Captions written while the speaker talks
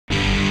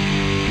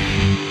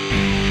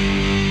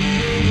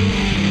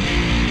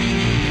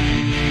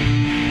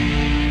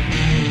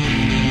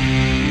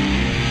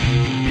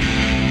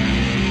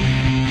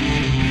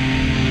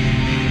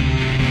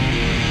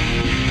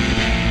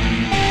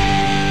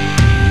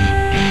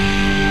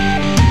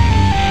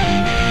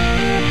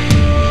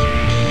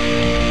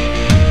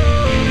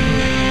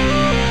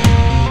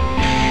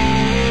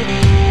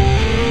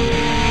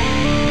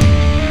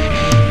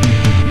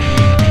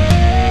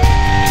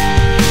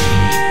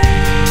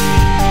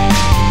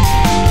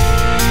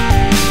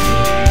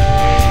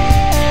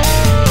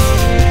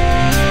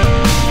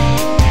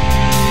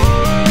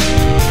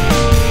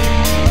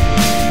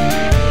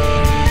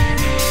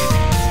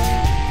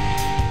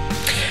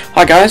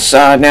Hi guys,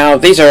 now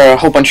these are a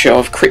whole bunch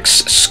of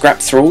Crick's scrap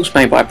thralls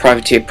made by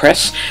Privateer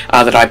Press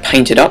that I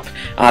painted up.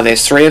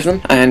 There's 3 of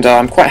them, and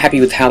I'm quite happy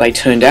with how they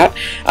turned out.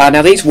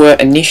 Now these were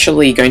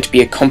initially going to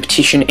be a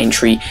competition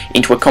entry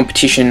into a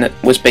competition that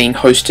was being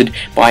hosted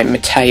by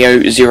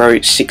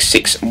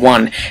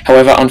Mateo0661.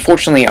 However,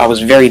 unfortunately I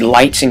was very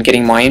late in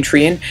getting my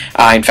entry in.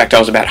 In fact, I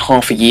was about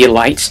half a year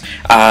late.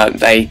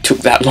 They took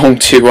that long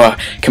to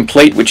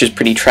complete, which is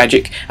pretty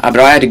tragic, but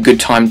I had a good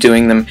time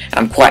doing them, and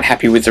I'm quite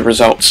happy with the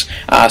results.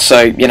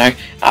 So, you know,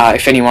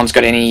 if anyone's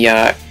got any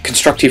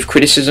constructive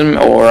criticism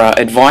or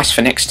advice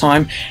for next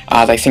time,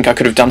 they think I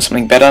could have done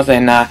something better,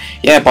 then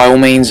yeah, by all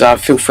means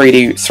feel free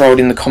to throw it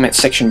in the comments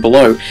section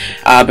below.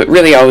 But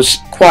really I was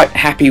quite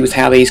happy with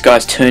how these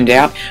guys turned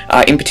out.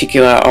 In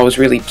particular, I was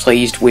really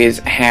pleased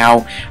with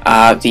how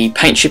the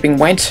paint shipping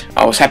went.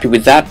 I was happy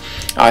with that.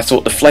 I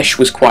thought the flesh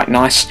was quite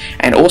nice,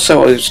 and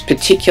also I was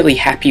particularly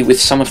happy with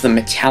some of the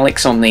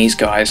metallics on these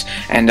guys,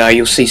 and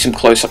you'll see some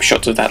close-up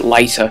shots of that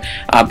later,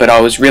 but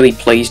I was really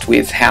pleased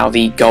with how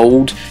the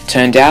gold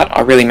turned out.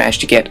 I really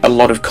managed to get a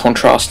lot of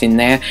contrast in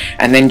there,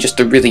 and then just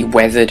the really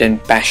weathered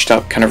and bashed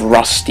up kind of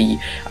rusty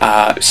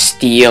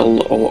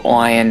steel or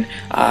iron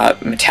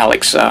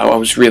metallics I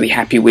was really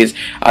happy with.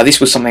 This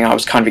was something I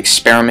was kind of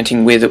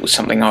experimenting with. It was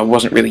something I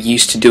wasn't really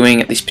used to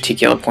doing at this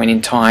particular point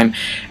in time,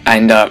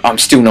 and I'm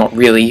still not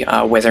really.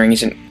 Weathering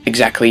isn't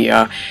exactly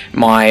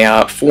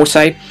my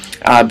forte,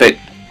 but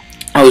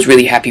I was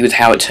really happy with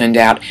how it turned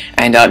out,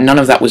 and none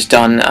of that was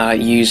done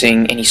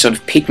using any sort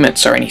of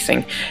pigments or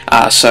anything,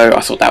 so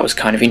I thought that was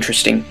kind of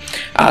interesting.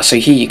 So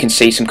here you can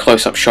see some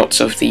close-up shots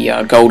of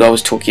the gold I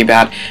was talking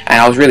about, and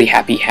I was really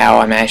happy how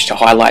I managed to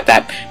highlight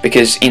that,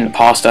 because in the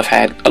past I've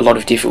had a lot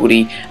of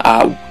difficulty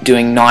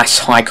doing nice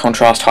high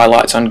contrast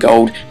highlights on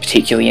gold,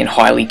 particularly in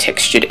highly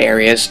textured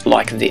areas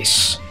like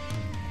this.